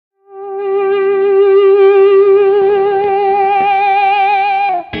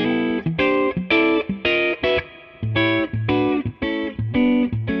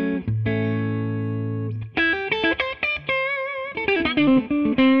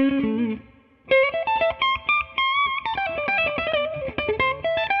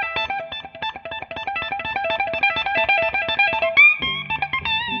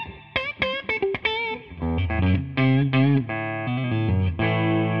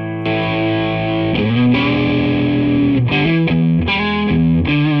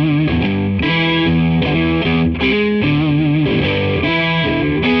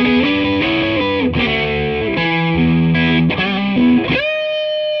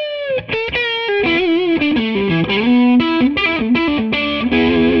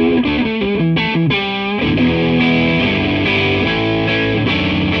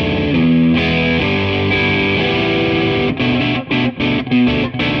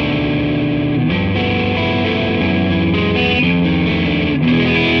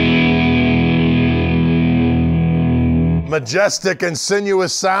Majestic and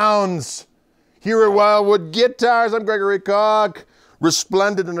sinuous sounds. Here at Wildwood Guitars, I'm Gregory Koch,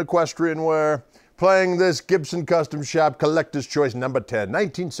 resplendent in equestrian wear, playing this Gibson Custom Shop Collector's Choice number 10,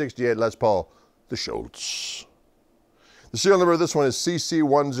 1968 Les Paul, the Scholz. The serial number of this one is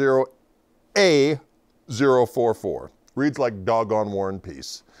CC10A044. Reads like doggone War and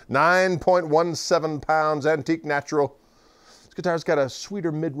Peace. 9.17 pounds, antique natural. This guitar's got a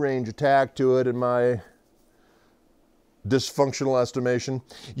sweeter mid-range attack to it in my dysfunctional estimation.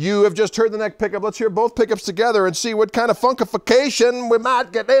 You have just heard the neck pickup. Let's hear both pickups together and see what kind of funkification we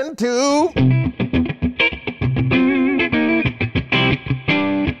might get into.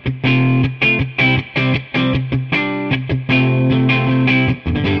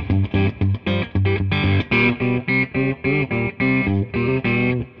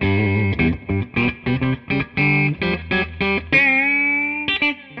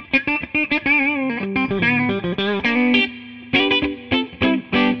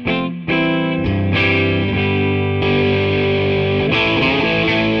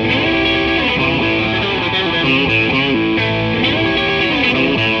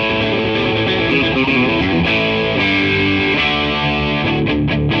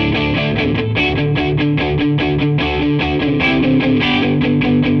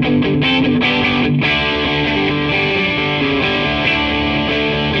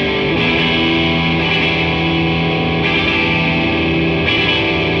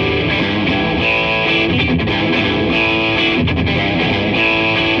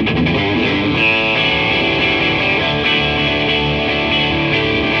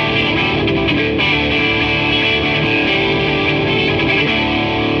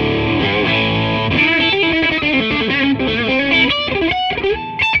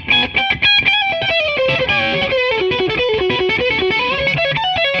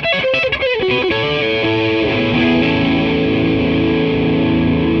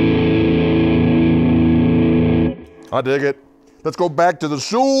 I dig it. Let's go back to the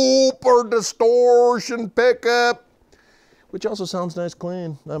super distortion pickup, which also sounds nice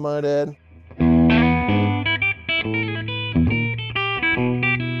clean, I might add.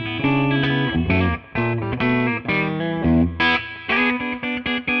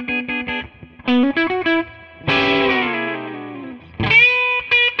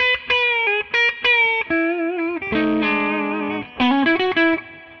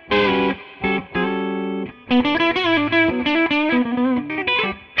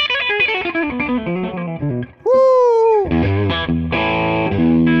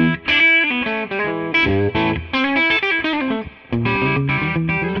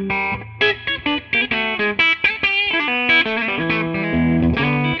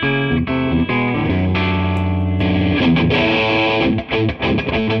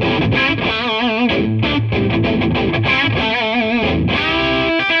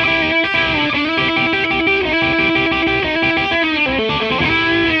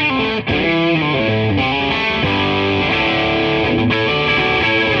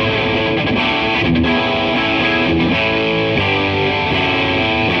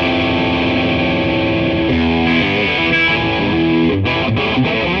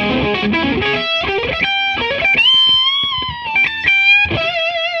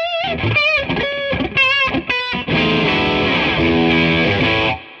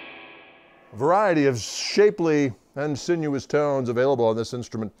 Variety of shapely and sinuous tones available on this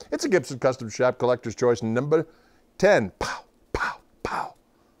instrument. It's a Gibson Custom Shop Collector's Choice number 10. Pow, pow, pow.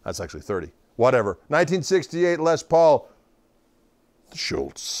 That's actually 30. Whatever. 1968 Les Paul, the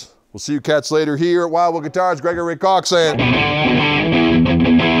Scholz. We'll see you cats later here at Wildwood Guitars. Gregory Koch saying.